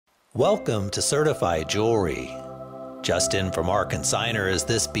Welcome to Certified Jewelry. Just in from our consignor is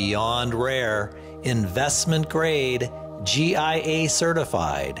this beyond rare, investment grade, GIA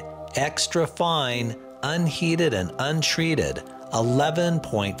certified, extra fine, unheated and untreated,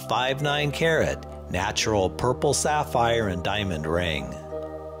 11.59 carat, natural purple sapphire and diamond ring.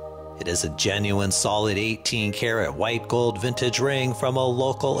 It is a genuine solid 18 karat white gold vintage ring from a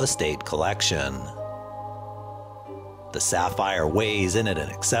local estate collection. The sapphire weighs in at an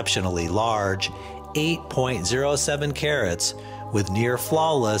exceptionally large 8.07 carats with near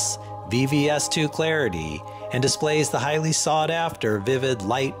flawless VVS2 Clarity and displays the highly sought after vivid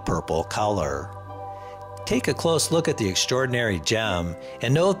light purple color. Take a close look at the extraordinary gem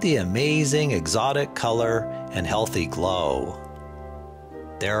and note the amazing exotic color and healthy glow.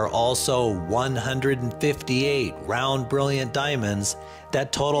 There are also 158 round brilliant diamonds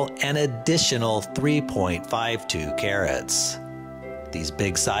that total an additional 3.52 carats. These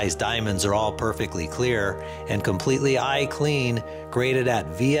big size diamonds are all perfectly clear and completely eye clean, graded at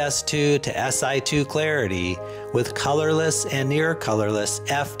VS2 to Si2 clarity with colorless and near colorless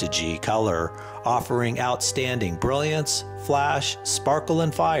F to G color, offering outstanding brilliance, flash, sparkle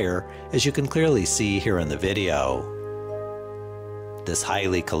and fire, as you can clearly see here in the video. This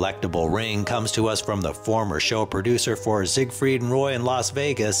highly collectible ring comes to us from the former show producer for Siegfried and Roy in Las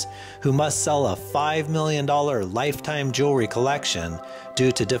Vegas, who must sell a $5 million lifetime jewelry collection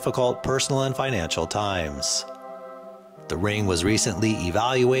due to difficult personal and financial times. The ring was recently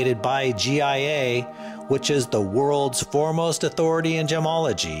evaluated by GIA, which is the world's foremost authority in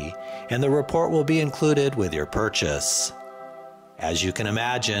gemology, and the report will be included with your purchase. As you can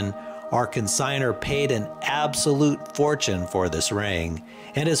imagine, our consignor paid an absolute fortune for this ring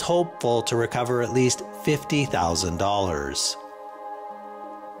and is hopeful to recover at least $50,000.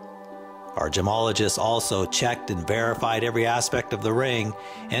 Our gemologist also checked and verified every aspect of the ring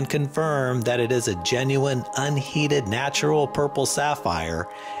and confirmed that it is a genuine unheated natural purple sapphire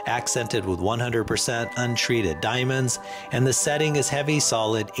accented with 100% untreated diamonds, and the setting is heavy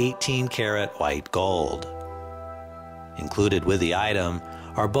solid 18 karat white gold. Included with the item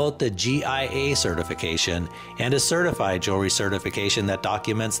are both the GIA certification and a certified jewelry certification that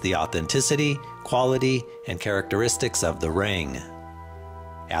documents the authenticity, quality, and characteristics of the ring.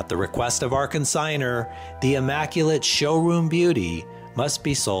 At the request of our consignor, the immaculate showroom beauty must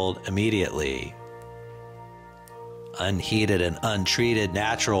be sold immediately. Unheated and untreated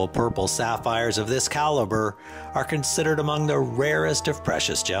natural purple sapphires of this caliber are considered among the rarest of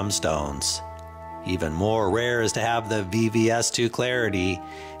precious gemstones. Even more rare is to have the VVS2 Clarity,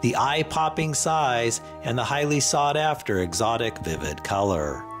 the eye-popping size, and the highly sought-after exotic vivid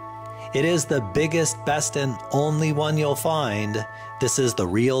color. It is the biggest, best, and only one you'll find. This is the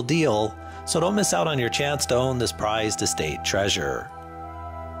real deal, so don't miss out on your chance to own this prized estate treasure.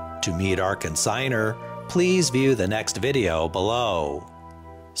 To meet our consignor, please view the next video below.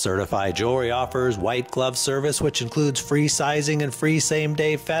 Certified Jewelry offers white glove service, which includes free sizing and free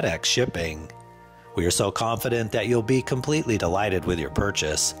same-day FedEx shipping. We are so confident that you'll be completely delighted with your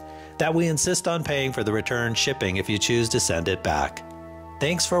purchase that we insist on paying for the return shipping if you choose to send it back.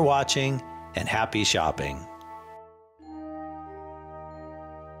 Thanks for watching and happy shopping.